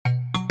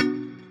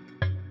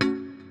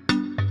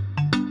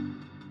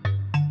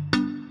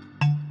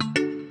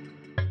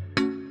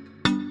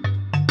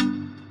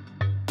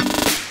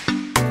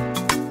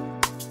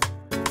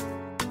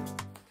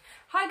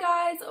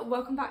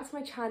welcome back to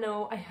my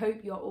channel. I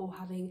hope you're all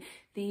having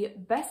the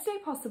best day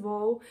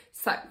possible.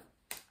 So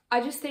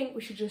I just think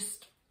we should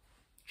just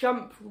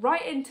jump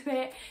right into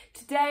it.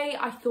 Today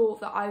I thought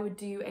that I would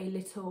do a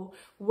little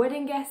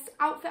wedding guest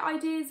outfit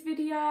ideas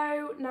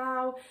video.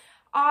 Now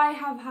I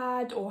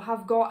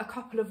have got a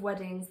couple of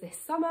weddings this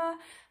summer.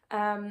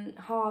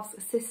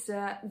 Half's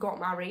sister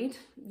got married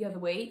the other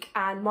week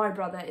and my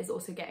brother is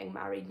also getting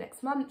married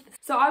next month.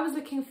 So I was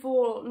looking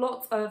for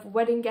lots of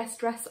wedding guest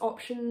dress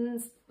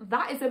options.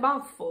 That is a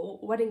mouthful,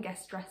 wedding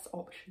guest dress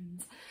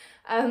options.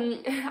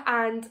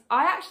 And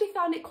I actually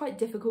found it quite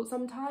difficult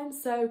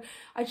sometimes, so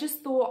I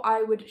just thought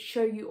I would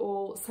show you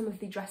all some of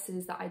the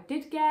dresses that I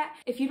did get.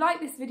 If you like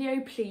this video,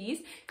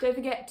 please don't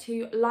forget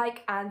to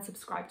like and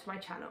subscribe to my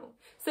channel.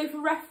 So for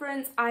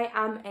reference, I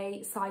am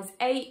a size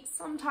 8,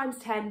 sometimes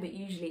 10, but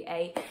usually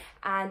 8,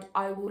 and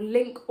I will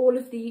link all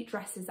of the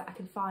dresses that I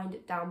can find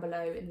down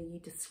below in the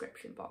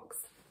description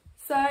box.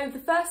 So the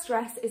first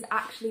dress is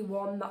actually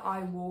one that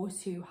I wore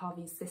to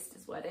Harvey's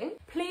sister's wedding.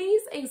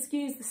 Please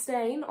excuse the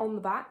stain on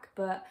the back,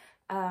 but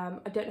I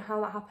don't know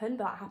how that happened,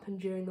 but that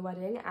happened during the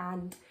wedding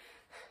and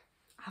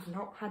I have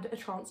not had a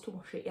chance to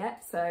wash it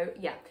yet. So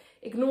yeah,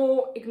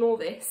 ignore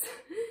this.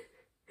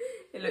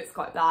 It looks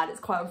quite bad, it's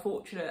quite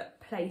unfortunate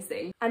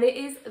placing. And it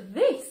is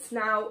this.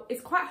 Now,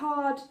 it's quite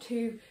hard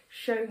to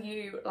show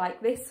you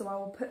like this, so I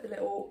will put the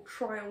little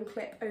try-on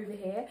clip over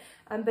here.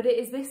 But it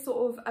is this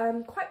sort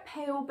of quite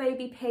pale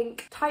baby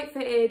pink,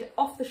 tight-fitted,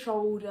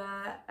 off-the-shoulder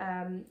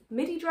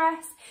midi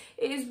dress.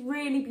 It is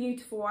really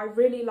beautiful. I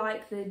really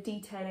like the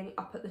detailing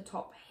up at the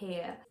top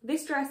here.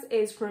 This dress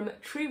is from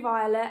True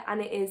Violet and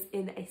it is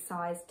in a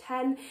size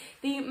 10.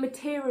 The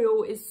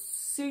material is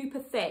super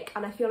thick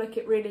and I feel like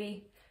it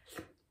really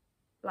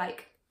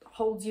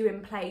holds you in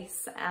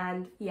place,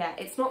 and yeah,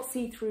 it's not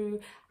see-through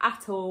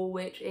at all,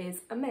 which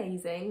is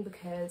amazing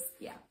because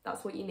yeah,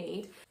 that's what you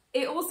need.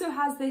 It also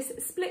has this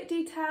split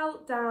detail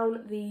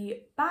down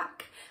the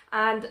back,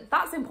 and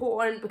that's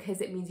important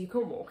because it means you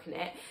can walk in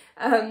it.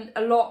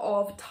 A lot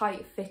of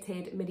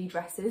tight-fitted midi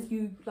dresses,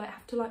 you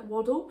have to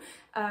waddle.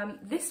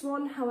 This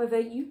one, however,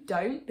 you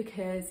don't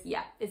because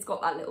yeah, it's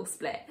got that little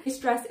split. This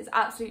dress is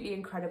absolutely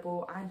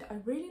incredible and I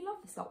really love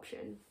this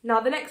option. Now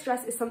the next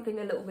dress is something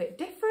a little bit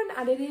different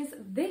and it is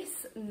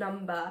this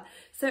number.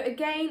 So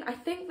again, I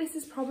think this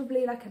is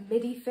probably like a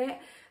midi fit.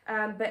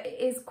 But it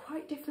is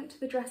quite different to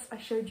the dress I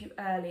showed you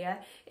earlier.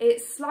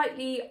 It's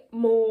slightly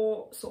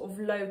more sort of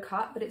low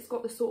cut, but it's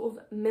got the sort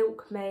of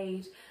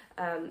milkmaid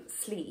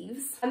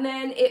sleeves. And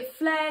then it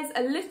flares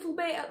a little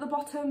bit at the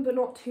bottom, but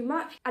not too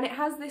much. And it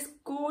has this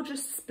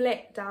gorgeous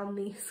split down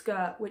the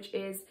skirt, which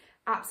is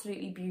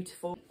absolutely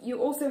beautiful.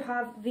 You also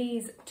have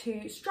these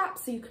two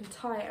straps so you can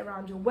tie it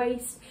around your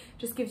waist,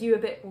 just gives you a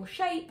bit more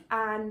shape,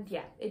 and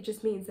yeah, it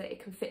just means that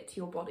it can fit to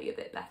your body a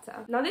bit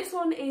better. Now this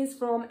one is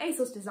from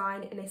ASOS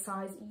Design in a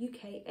size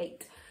UK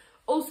 8.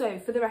 Also,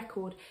 for the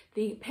record,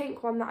 the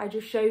pink one that I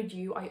just showed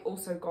you I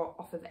also got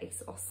off of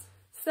ASOS.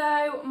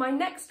 So my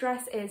next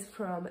dress is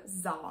from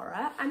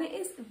Zara and it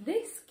is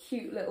this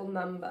cute little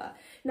number.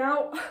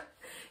 Now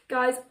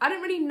guys, I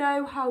don't really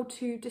know how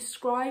to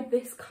describe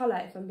this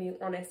colour if I'm being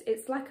honest.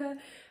 It's like a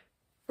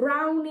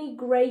browny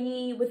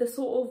grey with a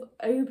sort of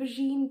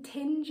aubergine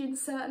tinge in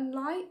certain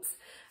lights.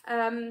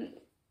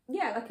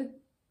 Yeah, like a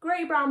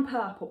grey brown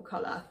purple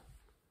colour.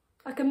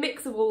 Like a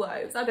mix of all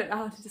those, I don't know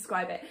how to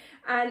describe it.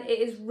 And it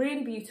is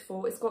really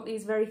beautiful. It's got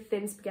these very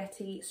thin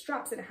spaghetti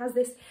straps and it has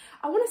this,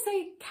 I want to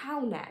say cow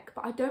neck,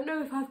 but I don't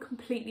know if I've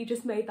completely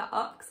just made that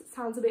up because it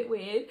sounds a bit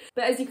weird.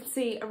 But as you can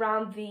see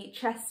around the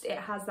chest, it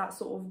has that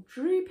sort of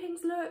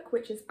droopings look,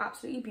 which is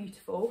absolutely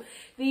beautiful.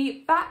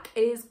 The back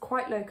is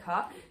quite low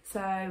cut,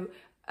 so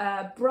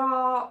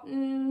bra,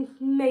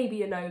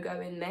 maybe a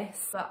no-go in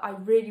this, but I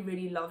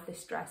really love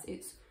this dress.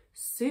 It's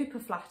super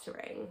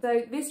flattering.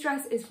 So this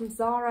dress is from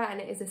Zara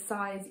and it is a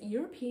size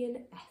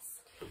European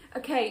S.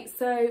 Okay,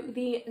 so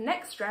the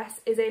next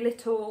dress is a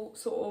little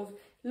sort of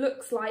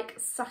looks like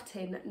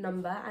satin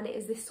number and it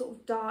is this sort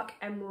of dark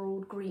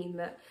emerald green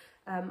that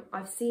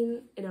I've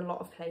seen in a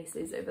lot of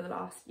places over the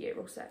last year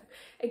or so.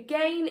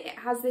 Again, it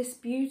has this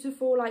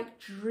beautiful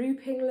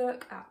drooping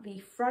look at the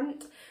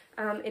front.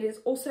 It is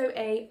also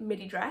a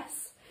midi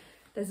dress.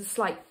 There's a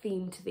slight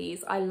theme to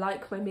these. I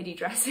like my midi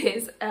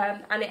dresses.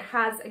 And it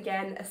has,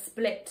 again, a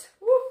split.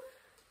 Woo,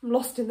 I'm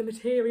lost in the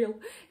material.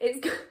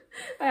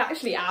 I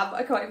actually am.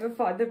 I can't even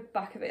find the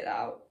back of it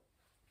out.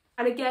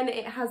 And again,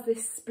 it has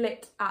this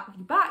split at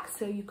the back,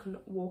 so you can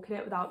walk in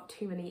it without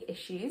too many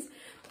issues.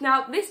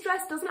 Now, this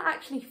dress doesn't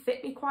actually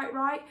fit me quite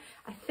right.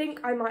 I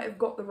think I might have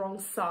got the wrong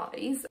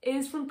size. It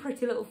is from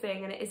Pretty Little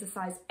Thing and it is a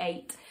size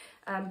 8.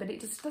 But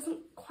it just doesn't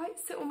quite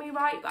sit on me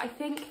right. But I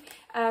think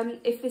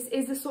if this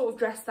is the sort of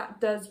dress that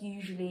does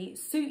usually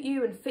suit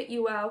you and fit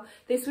you well,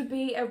 this would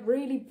be a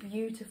really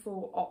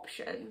beautiful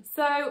option.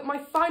 So my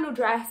final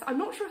dress, I'm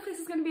not sure if this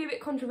is going to be a bit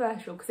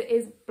controversial because it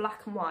is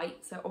black and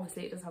white, so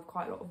obviously it does have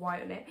quite a lot of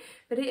white on it,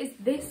 but it is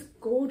this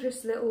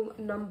gorgeous little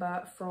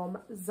number from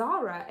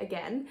Zara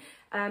again,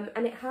 and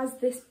it has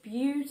this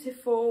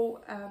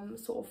beautiful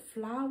sort of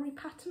flowery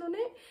pattern on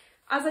it.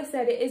 As I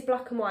said, it is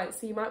black and white,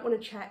 so you might want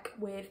to check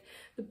with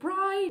the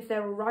bride if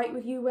they're all right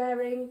with you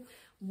wearing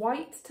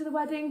white to the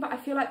wedding, but I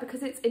feel like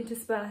because it's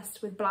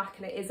interspersed with black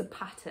and it is a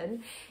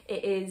pattern,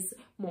 it is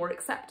more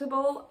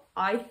acceptable,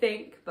 I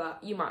think,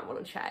 but you might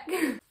want to check.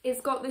 It's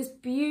got this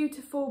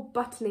beautiful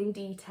buttoning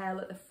detail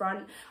at the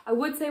front. I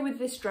would say with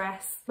this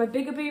dress, my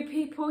bigger boob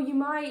people, you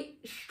might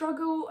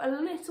struggle a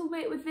little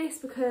bit with this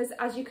because,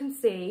 as you can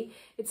see,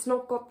 it's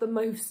not got the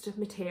most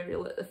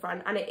material at the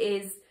front, and it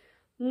is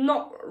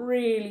not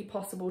really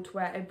possible to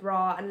wear a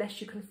bra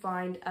unless you can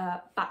find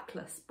a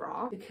backless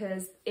bra,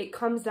 because it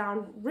comes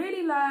down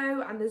really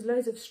low and there's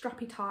loads of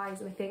strappy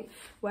ties, and I think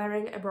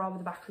wearing a bra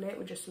with a back on it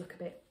would just look a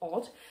bit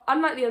odd.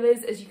 Unlike the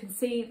others, as you can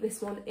see, this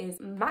one is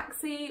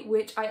maxi,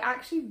 which I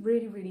actually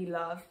really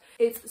love.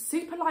 It's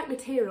super light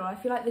material. I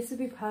feel like this would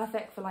be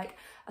perfect for like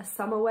a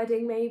summer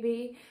wedding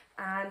maybe,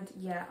 and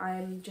yeah,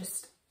 I'm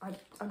just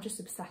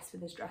obsessed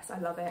with this dress. I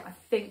love it. I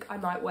think I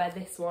might wear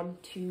this one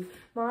to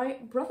my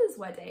brother's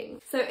wedding.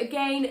 So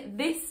again,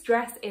 this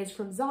dress is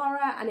from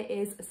Zara and it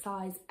is a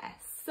size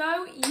S.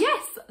 So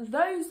yes,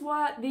 those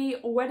were the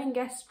wedding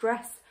guest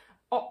dress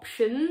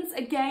options.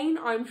 Again,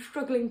 I'm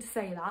struggling to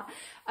say that.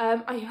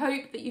 I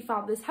hope that you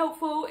found this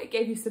helpful. It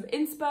gave you some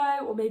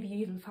inspo, or maybe you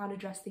even found a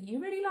dress that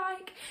you really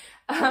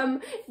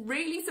like.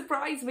 Really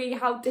surprised me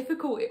how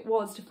difficult it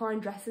was to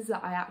find dresses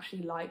that I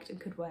actually liked and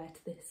could wear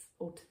to this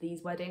or to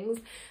these weddings.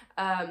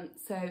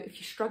 So if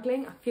you're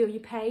struggling, I feel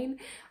your pain.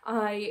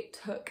 I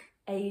took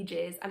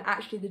ages, and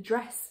actually the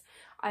dress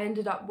I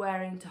ended up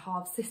wearing to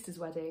Harv's sister's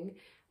wedding,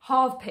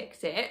 Harv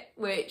picked it,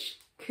 which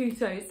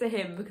kudos to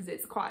him because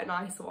it's quite a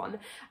nice one,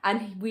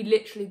 and we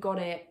literally got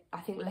it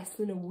I think less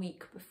than a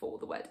week before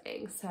the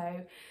wedding.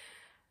 So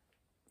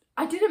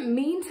I didn't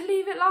mean to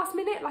leave it last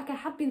minute, like I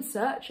had been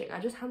searching, I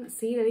just hadn't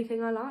seen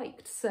anything I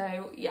liked.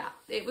 So yeah,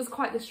 it was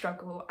quite the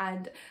struggle,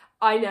 and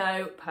I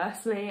know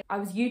personally I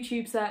was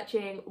YouTube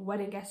searching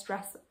wedding guest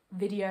dress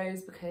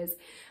videos because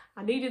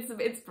I needed some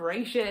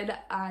inspiration,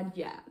 and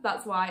yeah,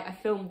 that's why I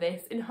filmed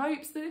this in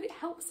hopes that it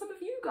helps some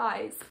of you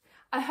guys.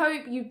 I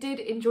hope you did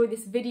enjoy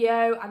this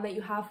video and that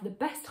you have the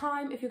best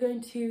time if you're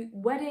going to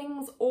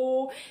weddings,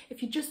 or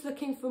if you're just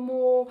looking for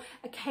more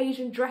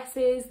occasion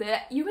dresses,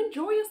 that you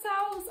enjoy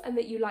yourselves and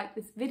that you like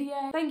this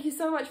video. Thank you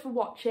so much for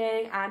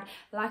watching, and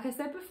like I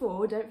said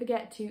before, don't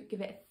forget to give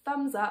it a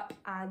thumbs up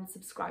and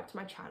subscribe to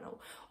my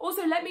channel.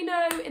 Also, let me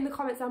know in the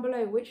comments down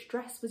below which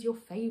dress was your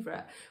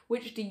favourite.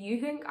 Which do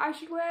you think I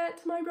should wear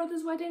to my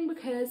brother's wedding?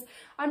 Because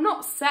I'm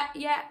not set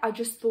yet. I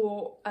just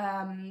thought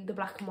the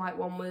black and white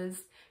one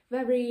was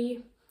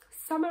very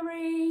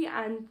summery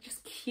and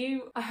just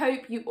cute. I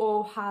hope you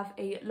all have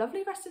a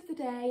lovely rest of the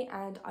day,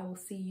 and I will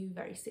see you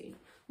very soon.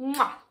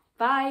 Mwah!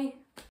 Bye!